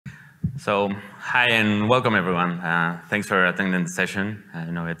So, hi and welcome everyone. Thanks for attending the session. I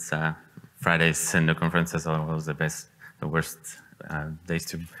know it's Fridays and the conferences are always the worst days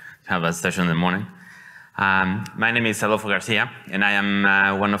to have a session in the morning. My name is Adolfo García, and I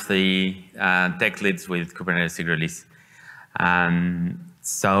am one of the tech leads with Kubernetes SIG release.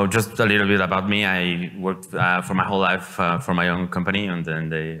 So just a little bit about me. I worked for my whole life for my own company until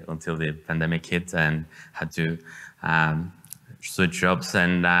the pandemic hit and had to switch jobs.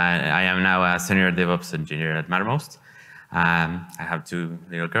 And I am now a senior DevOps engineer at Mattermost. I have 2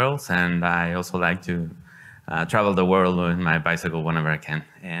 little girls, and I also like to travel the world with my bicycle whenever I can.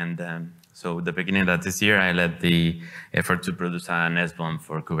 And so at the beginning of this year, I led the effort to produce an SBOM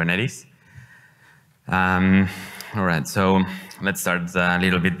for Kubernetes. All right, so let's start a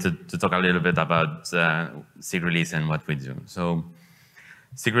little bit to talk a little bit about SIG release and what we do. So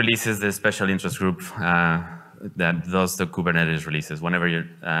SIG release is the special interest group that does the Kubernetes releases. Whenever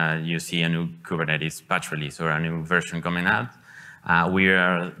you see a new Kubernetes patch release or a new version coming out, we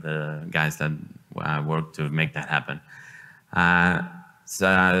are the guys that work to make that happen.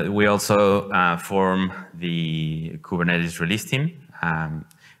 So we also form the Kubernetes release team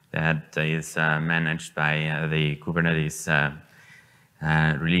that is managed by the Kubernetes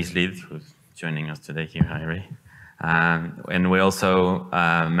release lead, who's joining us today here, hi Ray. And we also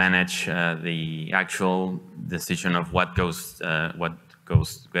manage the actual decision of what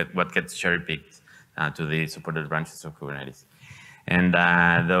gets cherry-picked to the supported branches of Kubernetes. And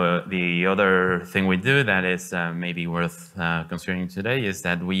the other thing we do that is maybe worth considering today is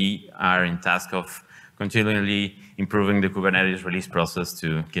that we are in task of continually improving the Kubernetes release process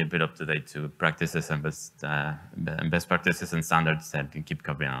to keep it up to date to practices and best practices and standards that can keep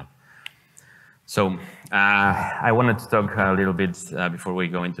coming out. So I wanted to talk a little bit before we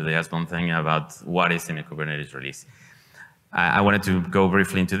go into the SBOM thing about what is in a Kubernetes release. I wanted to go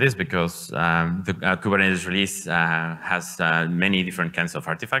briefly into this because the Kubernetes release has many different kinds of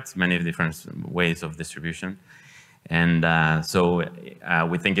artifacts, many different ways of distribution. And so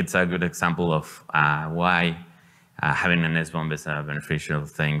we think it's a good example of why having an SBOM is a beneficial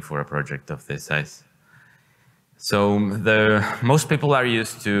thing for a project of this size. So most people are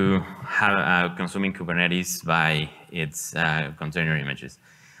used to consuming Kubernetes by its container images.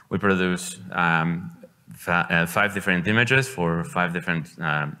 We produce 5 different images for 5 different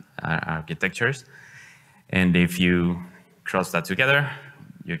architectures. And if you cross that together,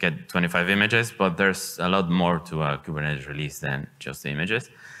 you get 25 images, but there's a lot more to a Kubernetes release than just the images.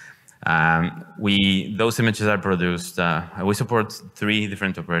 Those images are produced, we support 3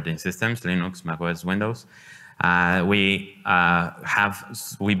 different operating systems, Linux, macOS, Windows. We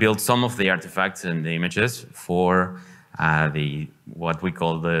built some of the artifacts and the images for what we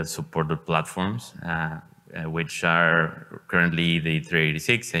call the supported platforms, which are currently the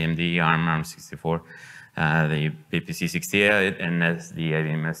 386, AMD, ARM64, the PPC 68, and the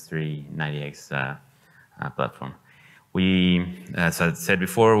IBM S390X platform. As I said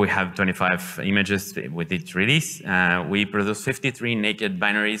before, we have 25 images with each release. We produce 53 naked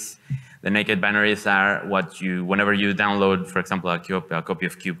binaries. The naked binaries are whenever you download, for example, a copy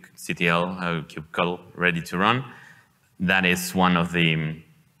of kubectl, a kubectl ready to run, that is one of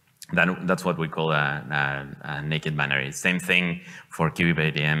that's what we call a naked binary. Same thing for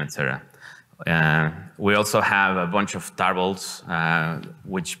kubeadm, etc. We also have a bunch of tarballs,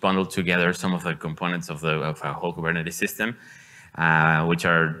 which bundle together some of the components of our whole Kubernetes system, which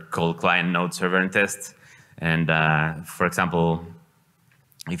are called client, node, server, and test. And for example,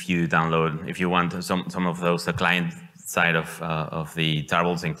 if you want some of those, the client side of the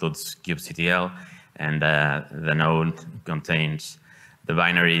tarballs includes kubectl, and the node contains the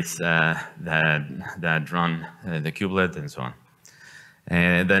binaries that run the kubelet and so on.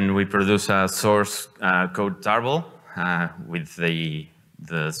 And then we produce a source code tarball with the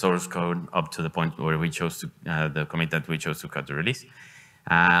source code up to the point where we chose to, the commit that we chose to cut the release,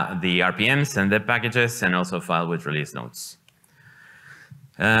 the RPMs and the packages, and also file with release notes.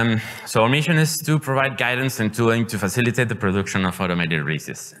 So our mission is to provide guidance and tooling to facilitate the production of automated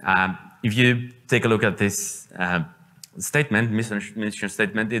releases. If you take a look at this mission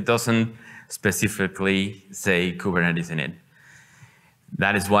statement, it doesn't specifically say Kubernetes in it.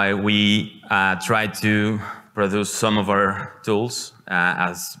 That is why we try to produce some of our tools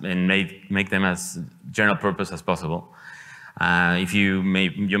and make them as general purpose as possible. If you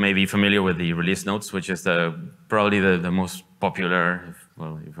may be familiar with the release notes, which is probably the most popular,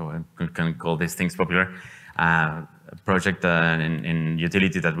 if I can call these things popular, project and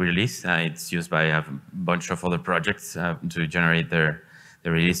utility that we release. It's used by a bunch of other projects to generate their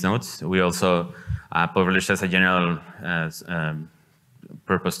release notes. We also publish as a general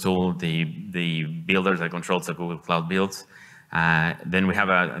purpose tool, the builder that controls the Google Cloud builds. Then we have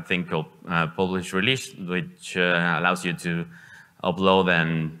a thing called publish release, which allows you to upload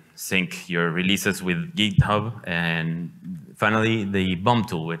and sync your releases with GitHub. And finally, the BOM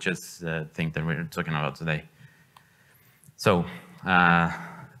tool, which is the thing that we're talking about today. So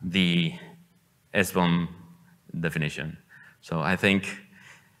the SBOM definition. So I think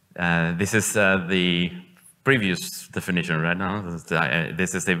this is the previous definition right now.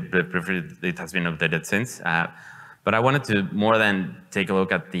 This is the preferred, it has been updated since. But I wanted to, more than take a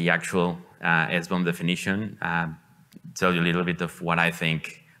look at the actual SBOM definition, tell you a little bit of what I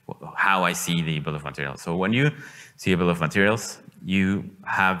think, how I see the bill of materials. So when you see a bill of materials, you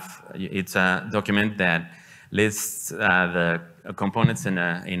have, it's a document that lists the components in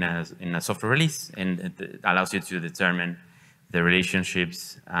a software release, and it allows you to determine the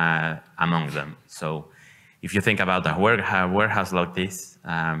relationships among them. So if you think about a warehouse like this,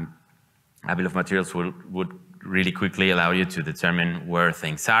 a bill of materials would really quickly allow you to determine where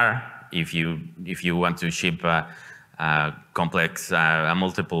things are. If you want to ship a complex,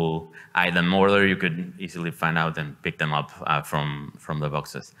 multiple item order, you could easily find out and pick them up from the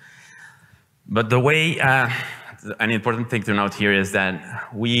boxes. But the way, an important thing to note here is that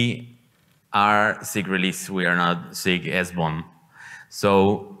we are SIG release, we are not SIG SBOM.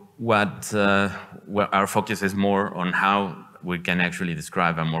 So what our focus is more on how we can actually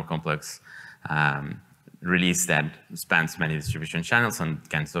describe a more complex release that spans many distribution channels and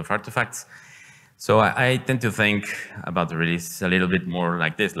kinds of artifacts. So I tend to think about the release a little bit more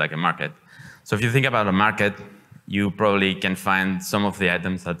like this, like a market. So if you think about a market, you probably can find some of the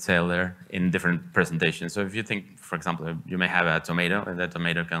items that sell there in different presentations. So if you think, for example, you may have a tomato, and that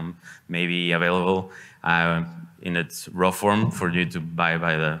tomato may be available in its raw form for you to buy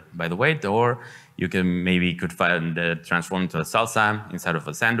by the weight, or you could find it transformed to a salsa inside of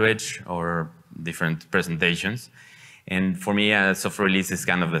a sandwich, or different presentations. And for me, a software release is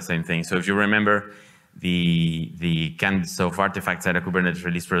kind of the same thing. So if you remember the kinds of artifacts that a Kubernetes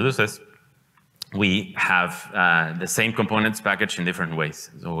release produces, we have the same components packaged in different ways.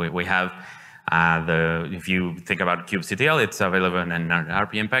 So we have if you think about kubectl, it's available in an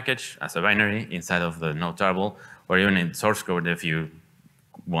RPM package as a binary inside of the node tarball, or even in source code if you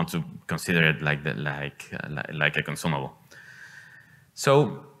want to consider it like a consumable.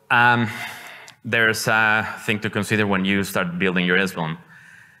 So there's a thing to consider when you start building your SBOM.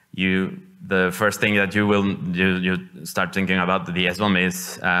 The first thing that you start thinking about the SBOM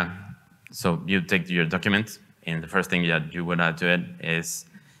is, so you take your document, and the first thing that you would add to it is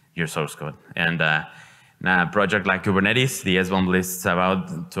your source code. And in a project like Kubernetes, the SBOM lists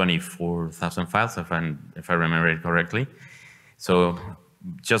about 24,000 files, if I remember it correctly. So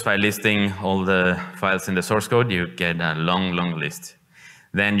just by listing all the files in the source code, you get a long, long list.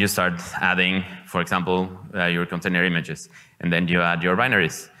 Then you start adding, for example, your container images, and then you add your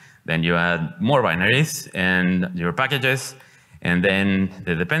binaries. Then you add more binaries and your packages, and then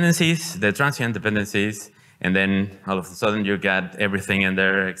the dependencies, the transient dependencies, and then all of a sudden you got everything in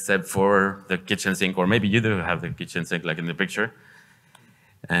there except for the kitchen sink, or maybe you do have the kitchen sink like in the picture.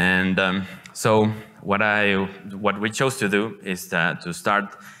 And so what we chose to do is to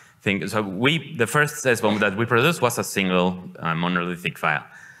start thinking. So the first SBOM that we produced was a single monolithic file.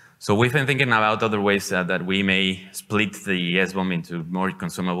 So we've been thinking about other ways that we may split the SBOM into more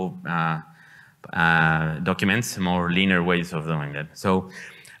consumable documents, more linear ways of doing that. So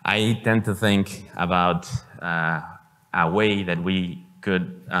I tend to think about a way that we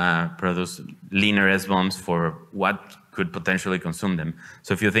could produce linear SBOMs for what could potentially consume them.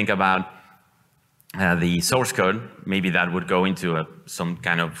 So if you think about the source code, maybe that would go into some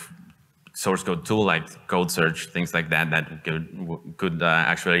kind of source code tool like code search, things like that, that could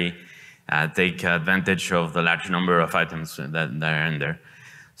actually take advantage of the large number of items that are in there.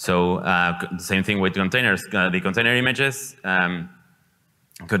 So the same thing with containers. The container images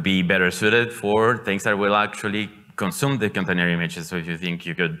could be better suited for things that will actually consume the container images. So if you think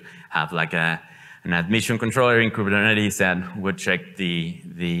you could have like an admission controller in Kubernetes that would check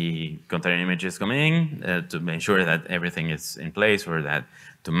the container images coming in to make sure that everything is in place, or that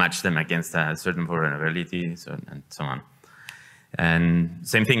to match them against a certain vulnerability, and so on. And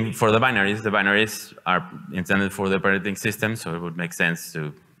same thing for the binaries. The binaries are intended for the operating system, so it would make sense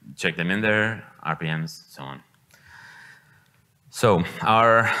to check them in there, RPMs, so on. So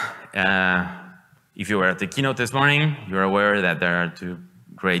if you were at the keynote this morning, you're aware that there are two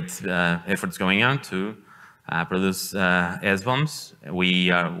great efforts going on to produce SBOMs.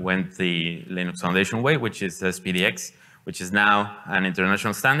 We went the Linux Foundation way, which is SPDX, which is now an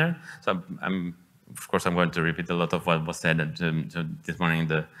international standard. So of course, I'm going to repeat a lot of what was said this morning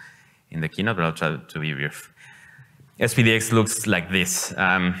in the keynote, but I'll try to be brief. SPDX looks like this.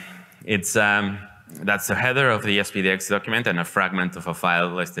 That's the header of the SPDX document and a fragment of a file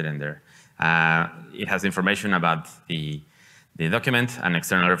listed in there. It has information about the document, an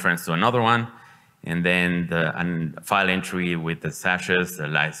external reference to another one, and then a file entry with the stashes, the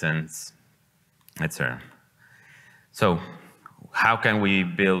license, etc. So how can we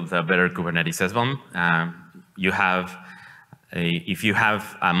build a better Kubernetes SBOM? If you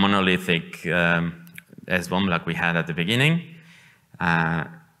have a monolithic SBOM like we had at the beginning,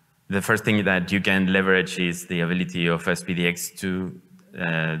 the first thing that you can leverage is the ability of SPDX to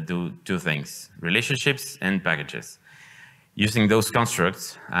do two things: relationships and packages. Using those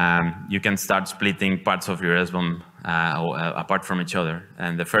constructs, you can start splitting parts of your SBOM apart from each other.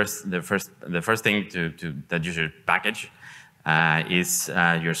 And the first thing that you should package is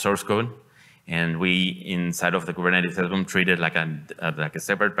your source code. And we, inside of the Kubernetes SBOM, treat it like a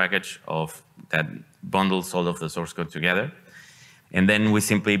separate package that bundles all of the source code together. And then we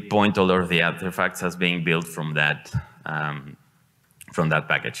simply point all of the artifacts as being built from that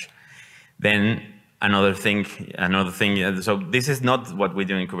package. Then another thing, so this is not what we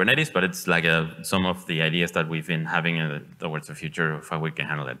do in Kubernetes, but it's like some of the ideas that we've been having towards the future of how we can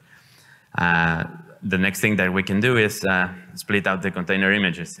handle it. The next thing that we can do is split out the container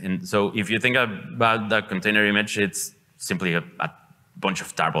images. And so if you think about the container image, it's simply a bunch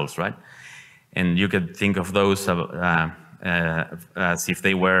of tarballs, right? And you could think of those as if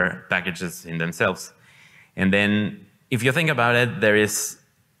they were packages in themselves. And then if you think about it, there is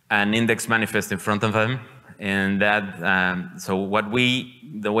an index manifest in front of them. And that, so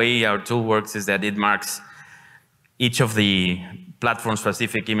the way our tool works is that it marks each of the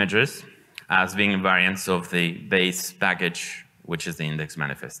platform-specific images as being variants of the base package, which is the index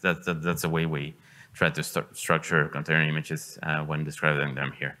manifest. That's the way we try to structure container images when describing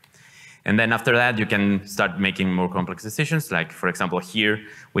them here. And then after that, you can start making more complex decisions. Like, for example, here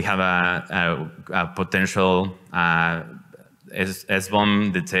we have a potential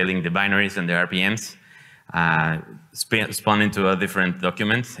SBOM detailing the binaries and the RPMs spun into a different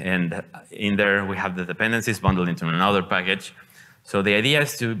document. And in there, we have the dependencies bundled into another package. So the idea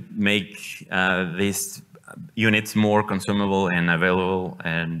is to make these units more consumable and available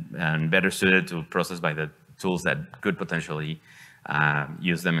and better suited to process by the tools that could potentially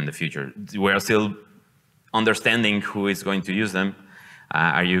use them in the future. We're still understanding who is going to use them.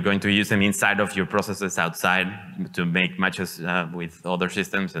 Are you going to use them inside of your processes, outside, to make matches with other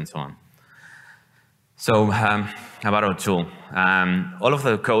systems, and so on? So about our tool. All of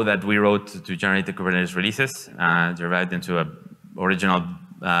the code that we wrote to generate the Kubernetes releases derived into an original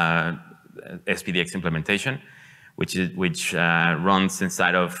SPDX implementation, which runs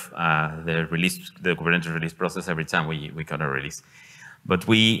inside of the Kubernetes release process every time we cut a release. But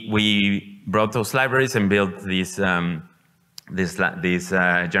we brought those libraries and built this general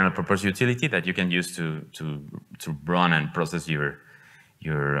purpose utility that you can use to run and process your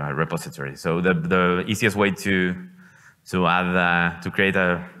repository. So the easiest way to create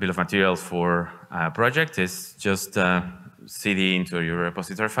a bill of materials for a project is just cd into your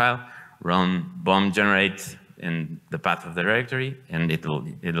repository file, run BOM generate in the path of the directory, and it'll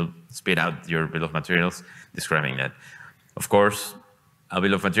spit out your bill of materials describing that. Of course, a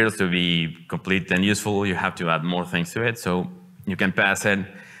bill of materials, to be complete and useful, you have to add more things to it. So you can pass in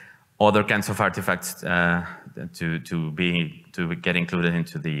other kinds of artifacts to get included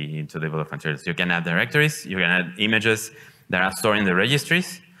into the bill of materials. You can add directories, you can add images that are stored in the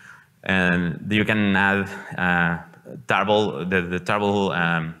registries, and you can add tarball. The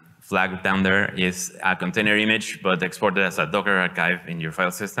tarball flag down there is a container image, but exported as a Docker archive in your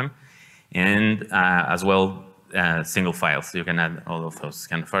file system, and as well single files. You can add all of those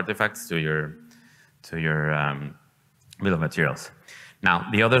kind of artifacts to your bill of materials. Now,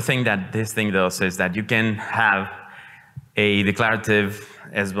 the other thing that this thing does is that you can have a declarative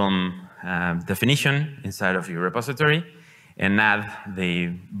SBOM definition inside of your repository and add the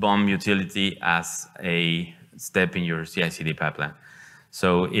BOM utility as a step in your CI/CD pipeline.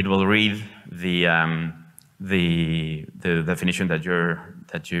 So it will read the definition that you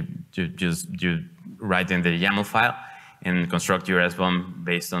write in the YAML file and construct your SBOM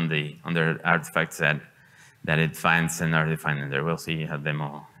based on the artifacts that it finds and are defined in there. We'll see a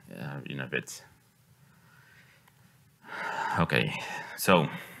demo in a bit. Okay, so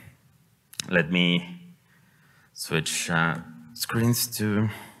let me switch screens to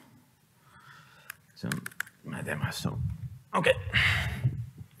my demo. So, okay.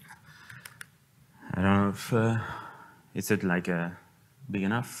 I don't know if is it like big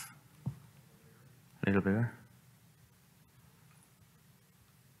enough? A little bigger.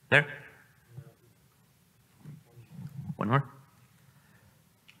 There. One more.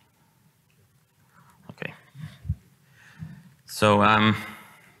 Okay. So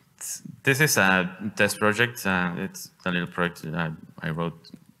this is a test project. It's a little project I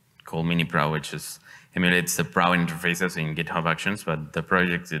wrote called Mini-Prow, which emulates the Prow interfaces in GitHub Actions, but the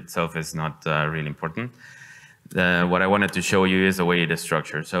project itself is not really important. What I wanted to show you is the way it is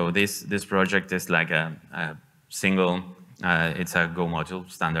structured. So this project is like a single, it's a Go module,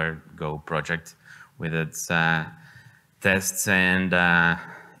 standard Go project with its tests and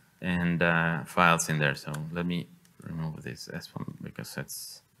files in there. So let me remove this SBOM because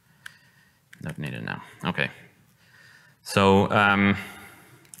it's not needed now. Okay. So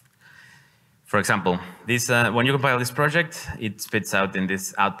for example, this when you compile this project, it spits out in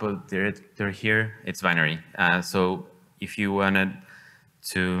this output directory here. It's binary. So if you wanted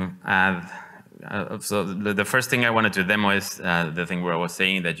to add, so the first thing I wanted to demo is the thing where I was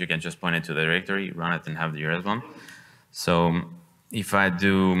saying that you can just point it to the directory, run it, and have your SBOM. So if I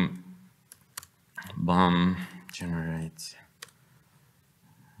do BOM generate,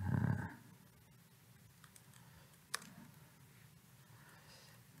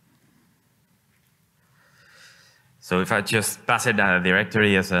 so if I just pass it a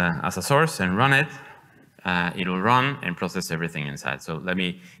directory as a source and run it, it will run and process everything inside. So let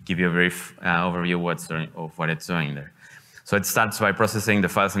me give you a brief overview of what it's doing there. So it starts by processing the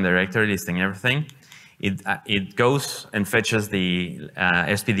files in the directory, listing everything. It goes and fetches the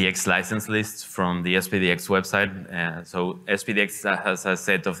SPDX license list from the SPDX website. So SPDX has a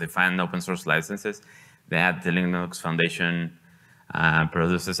set of defined open source licenses that the Linux Foundation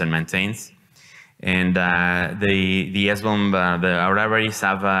produces and maintains. And the SBOM, our libraries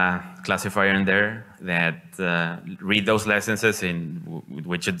have a classifier in there that read those licenses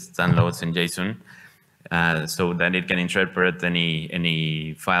which it downloads in JSON, so that it can interpret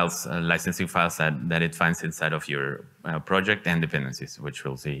any files, licensing files that it finds inside of your project and dependencies, which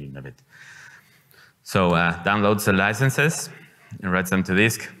we'll see in a bit. So downloads the licenses and writes them to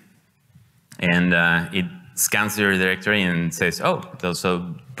disk, and it scans your directory and says, oh,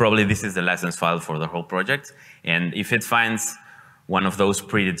 so probably this is the license file for the whole project. And if it finds one of those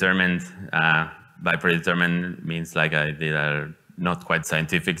predetermined, by predetermined means like I did a not quite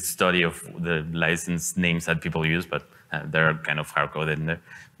scientific study of the license names that people use, but they're kind of hard-coded in there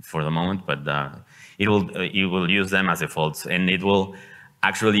for the moment. But it will use them as defaults, and it will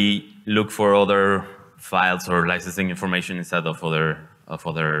actually look for other files or licensing information instead of other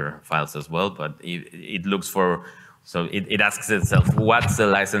files as well. But it looks for, so it asks itself, what's the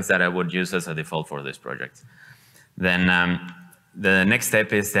license that I would use as a default for this project? Then the next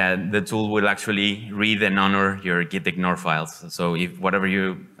step is that the tool will actually read and honor your git ignore files. So if whatever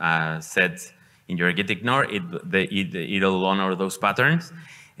you set in your git ignore, it'll honor those patterns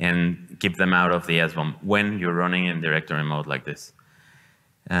and keep them out of the SBOM when you're running in directory mode like this.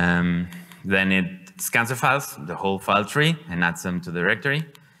 Then it scans the files, the whole file tree, and adds them to the directory.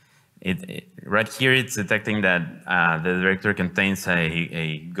 Right here, it's detecting that the directory contains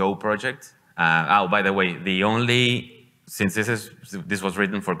a Go project. Oh, by the way, since this was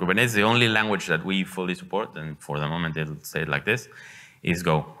written for Kubernetes, the only language that we fully support, and for the moment it'll say it like this, is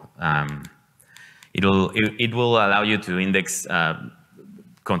Go. It will allow you to index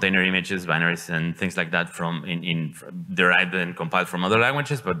container images, binaries, and things like that derived and compiled from other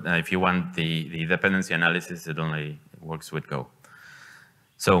languages. But if you want the dependency analysis, it only works with Go.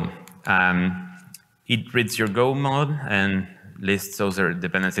 So it reads your Go mode and lists those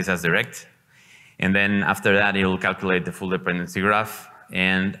dependencies as direct. And then after that, it will calculate the full dependency graph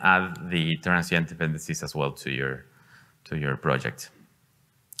and add the transient dependencies as well to your project.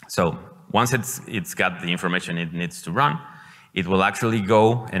 So once it's got the information it needs to run, it will actually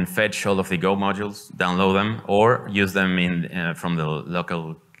go and fetch all of the Go modules, download them, or use them from the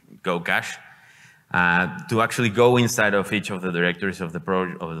local Go cache to actually go inside of each of the directories of the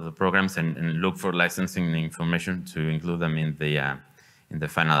programs and look for licensing information to include them in the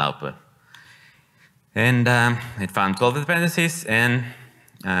final output. And it found 12 dependencies, and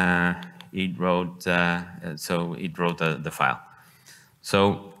it wrote the file.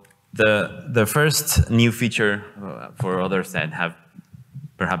 So the first new feature for others that have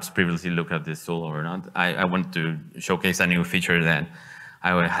perhaps previously looked at this tool or not, I want to showcase a new feature that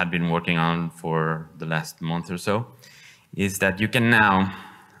I had been working on for the last month or so, is that you can now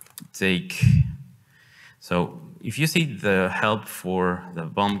take, so if you see the help for the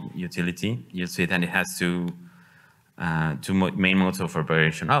BOM utility, you'll see that it has two main modes of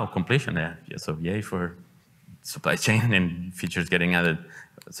operation. Oh, completion, yeah. So yay for supply chain and features getting added.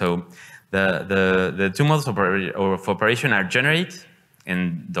 So The two modes of operation are generate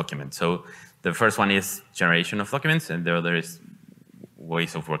and document. So the first one is generation of documents, and the other is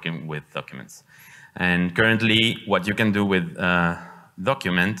ways of working with documents. And currently, what you can do with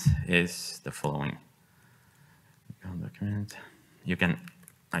document is the following. Document. You can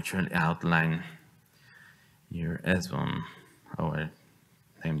actually outline your SBOM. Oh, I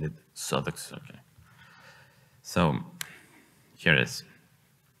named it SODOX. Okay. So here it is.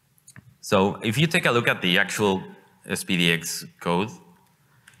 So if you take a look at the actual SPDX code,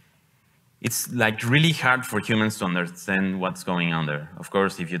 it's like really hard for humans to understand what's going on there. Of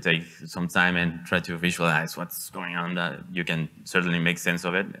course, if you take some time and try to visualize what's going on, you can certainly make sense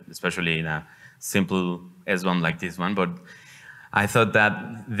of it, especially in a simple SBOM like this one. But I thought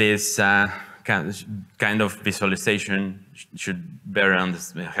that this kind of visualization should better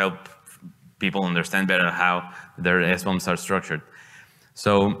help people understand better how their SBOMs are structured.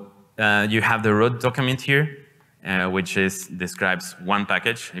 So you have the root document here, which describes one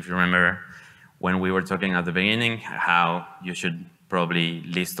package. If you remember when we were talking at the beginning, how you should probably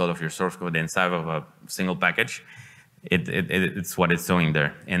list all of your source code inside of a single package, it's what it's doing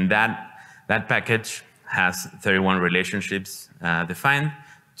there. And that package has 31 relationships defined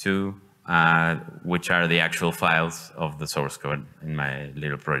to which are the actual files of the source code in my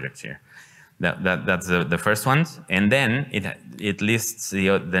little project here. That's the first one. And then it lists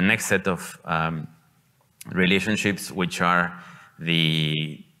the next set of relationships, which are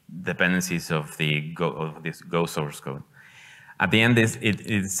the dependencies of this Go source code. At the end,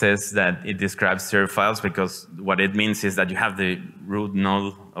 it says that it describes served files, because what it means is that you have the root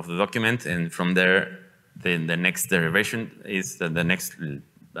node of the document, and from there, the next derivation is the next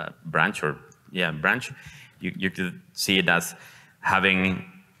branch, branch. You could see it as having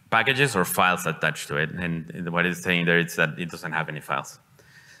packages or files attached to it, and what it's saying there is that it doesn't have any files.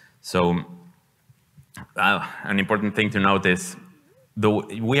 So an important thing to note is, though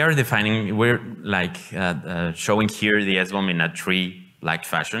we're like showing here the SBOM in a tree-like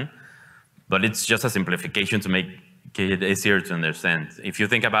fashion, but it's just a simplification to make it easier to understand. If you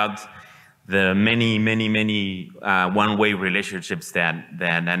think about the many one-way relationships that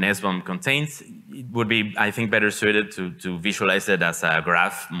an SBOM contains, it would be, I think, better suited to visualize it as a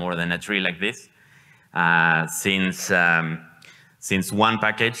graph more than a tree like this, since one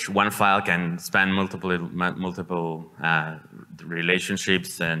package, one file can span multiple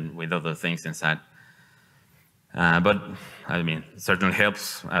relationships and with other things inside. But I mean, it certainly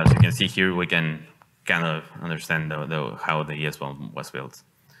helps. As you can see here, we can kind of understand how the SBOM was built.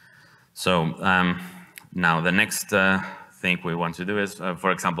 So now the next thing we want to do is,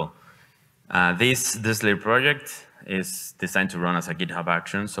 for example, this little project is designed to run as a GitHub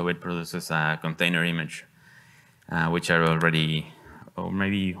action, so it produces a container image, which are already, or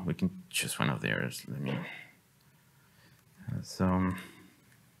maybe we can choose one of theirs. Let me.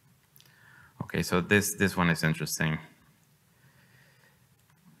 Okay, so this one is interesting.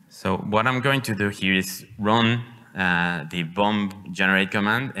 So what I'm going to do here is run the bomb generate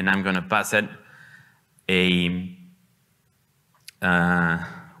command, and I'm going to pass it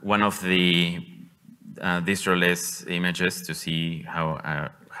one of the distro-less images to see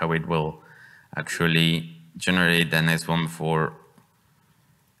how it will actually generate an SBOM for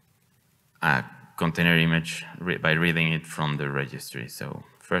a container image by reading it from the registry. So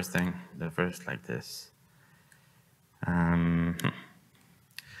first thing, like this.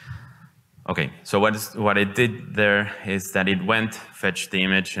 Okay, so what it did there is that it went, fetched the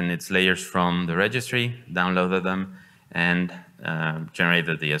image and its layers from the registry, downloaded them, and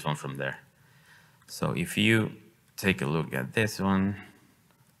generated the SBOM from there. So if you take a look at this one,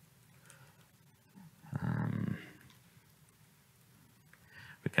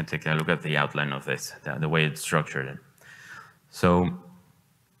 we can take a look at the outline of this, the way it's structured. So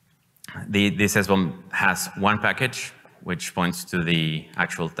this SBOM has one package, which points to the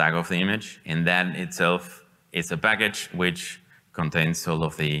actual tag of the image, and that itself is a package which contains all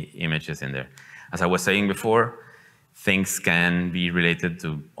of the images in there. As I was saying before, things can be related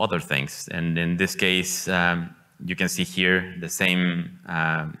to other things, and in this case, you can see here the same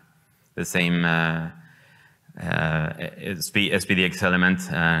SPDX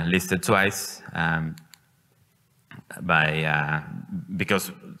element listed twice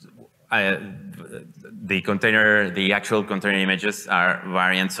because the actual container images are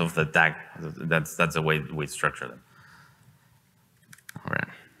variants of the tag. That's the way we structure them. All right.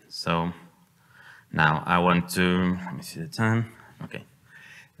 So now I want to, let me see the time. Okay.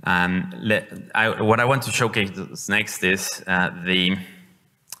 What I want to showcase next is the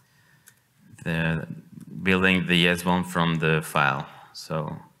building the SBOM from the file.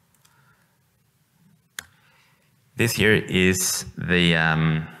 So This here is the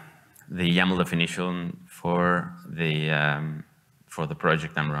YAML definition for the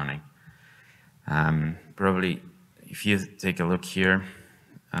project I'm running. Probably, if you take a look here,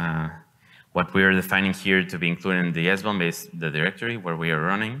 what we are defining here to be included in the SBOM is the directory where we are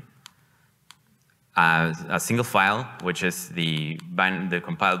running, a single file, which is the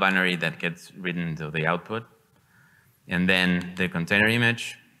compiled binary that gets written into the output, and then the container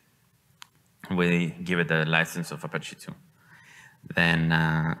image. We give it a license of Apache 2. Then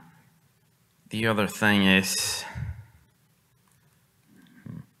the other thing is,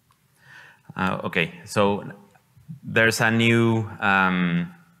 okay, so there's a new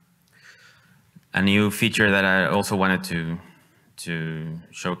feature that I also wanted to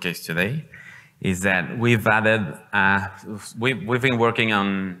showcase today, is that we've added, we've been working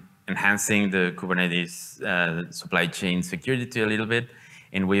on enhancing the Kubernetes supply chain security a little bit,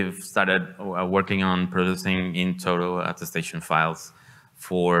 and we've started working on producing in total attestation files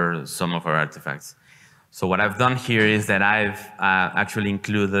for some of our artifacts. So what I've done here is that I've actually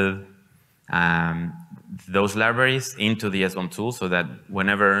included those libraries into the SBOM tool, so that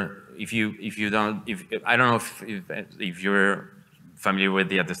whenever, I don't know if you're familiar with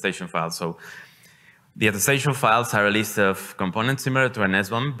the attestation files. So the attestation files are a list of components similar to an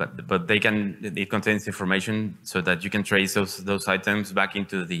SBOM, but it contains information so that you can trace those items back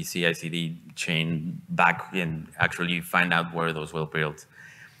into the CI/CD chain back and actually find out where those were built.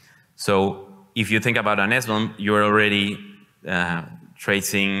 So if you think about an SBOM, you're already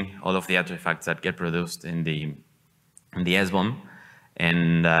tracing all of the artifacts that get produced in the SBOM,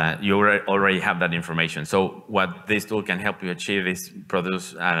 and you already have that information. So what this tool can help you achieve is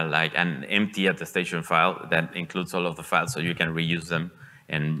produce like an empty attestation file that includes all of the files, so you can reuse them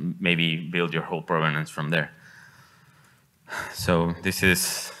and maybe build your whole provenance from there. So this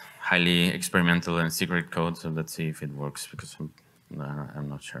is highly experimental and secret code, so let's see if it works, because I'm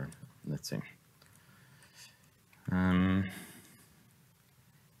not sure. Let's see.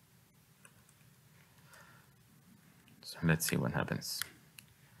 So let's see what happens.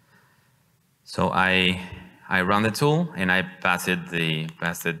 So I run the tool and I passed it the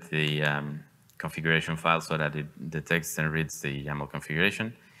configuration file so that it detects and reads the YAML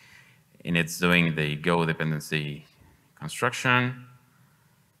configuration, and it's doing the Go dependency construction,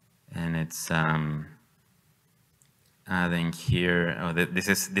 and it's adding here. Oh, this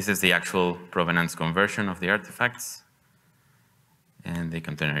is the actual provenance conversion of the artifacts and the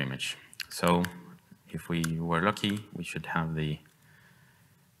container image. So if we were lucky, we should have the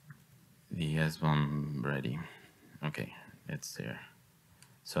SBOM ready. Okay, it's there.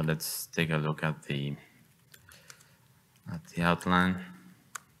 So let's take a look at the outline.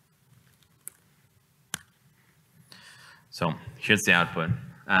 So here's the output.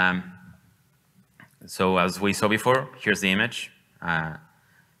 So as we saw before, here's the image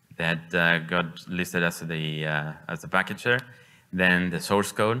that got listed as the package there. Then the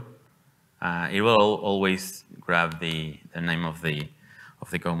source code. It will always grab the name of the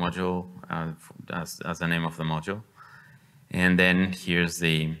Go module as the name of the module, and then here's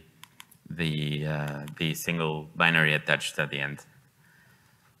the single binary attached at the end.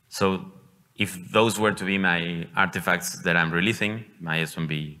 So if those were to be my artifacts that I'm releasing, my SBOM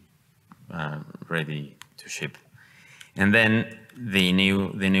be ready to ship. And then the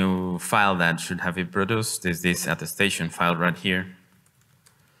new file that should have it produced is this attestation file right here.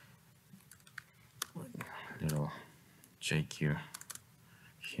 Little JQ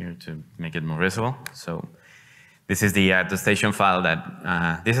here to make it more visible. So this is the attestation file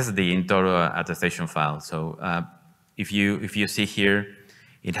that this is the in total attestation file. So if you see here,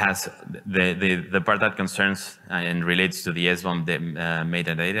 it has the part that concerns and relates to the SBOM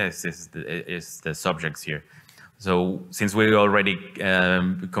metadata is the subjects here. So since we already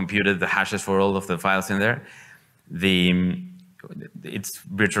computed the hashes for all of the files in there, it's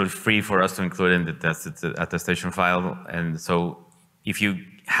virtually free for us to include in the attestation file. And so if you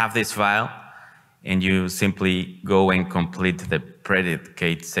have this file and you simply go and complete the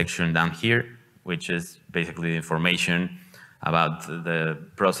predicate section down here, which is basically the information about the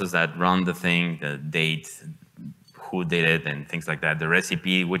process that run the thing, the date, who did it, and things like that, the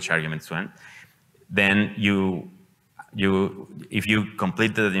recipe, which arguments went, then if you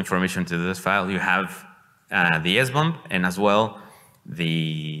complete the information to this file, you have the SBOM and as well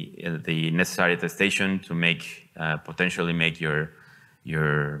the necessary attestation to make potentially make your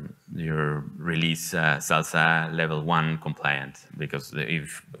release SALSA level 1 compliant, because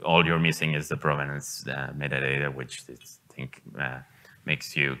if all you're missing is the provenance metadata, which this thing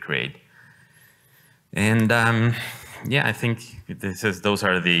makes you create. And yeah, I think those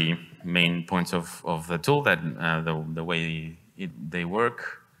are the main points of the tool, that the way they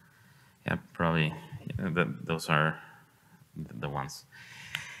work. Yeah, probably those are the ones.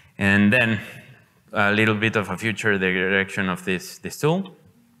 And then a little bit of a future direction of this tool.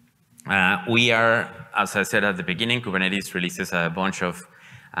 We are, as I said at the beginning, Kubernetes releases a bunch of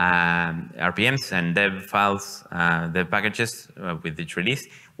RPMs and dev files, dev packages with each release.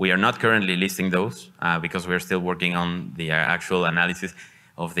 We are not currently listing those because we're still working on the actual analysis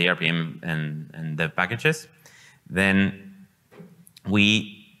of the RPM and dev packages. Then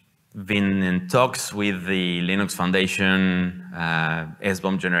we've been in talks with the Linux Foundation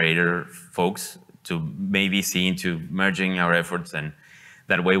SBOM generator folks to maybe see into merging our efforts, and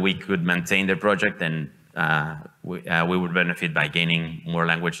that way we could maintain the project, and we would benefit by gaining more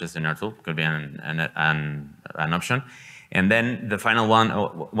languages in our tool. Could be an option. And then the final one,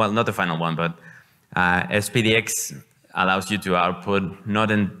 well, not the final one, but SPDX allows you to output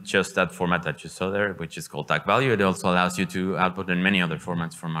not in just that format that you saw there, which is called tag value. It also allows you to output in many other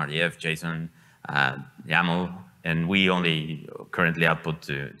formats, from RDF, JSON, YAML, and we only currently output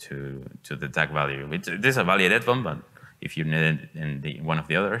to the tag value. It is a valid SBOM, but if you need it in one of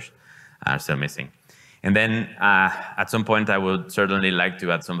the others, are still missing. And then at some point, I would certainly like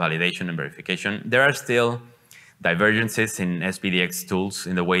to add some validation and verification. There are still divergences in SPDX tools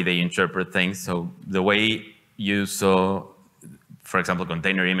in the way they interpret things. So the way you saw, for example,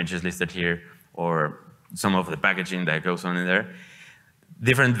 container images listed here, or some of the packaging that goes on in there,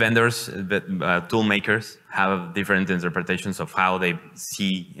 different vendors, tool makers, have different interpretations of how they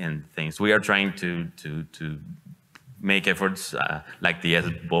see and things. We are trying to make efforts like the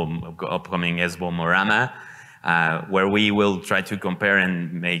SBOM, upcoming SBOM-orama, where we will try to compare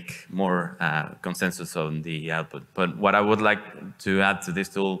and make more consensus on the output. But what I would like to add to this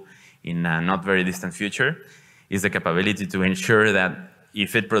tool in a not very distant future is the capability to ensure that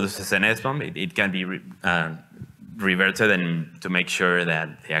if it produces an SBOM, it can be reverted, and to make sure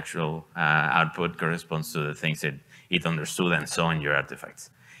that the actual output corresponds to the things it understood and saw in your artifacts.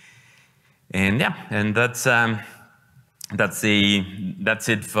 And yeah, and that's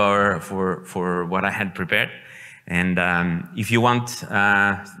it for what I had prepared. And if you want,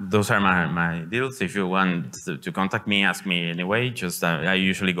 those are my deals. If you want to contact me, ask me anyway. Just I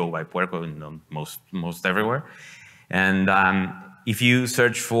usually go by Puerco in most everywhere. And if you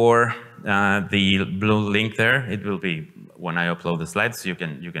search for the blue link there, it will be when I upload the slides. You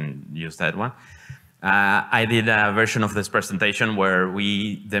can use that one. I did a version of this presentation where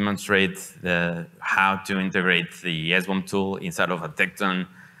we demonstrate how to integrate the SBOM tool inside of a Tecton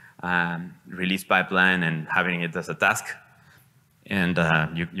release pipeline and having it as a task. And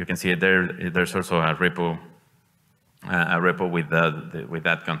you can see it there. There's also a repo with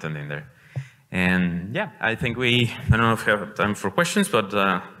that content in there. And yeah, I think I don't know if we have time for questions, but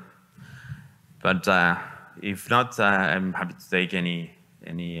if not, I'm happy to take any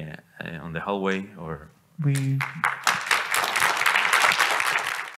on the hallway or.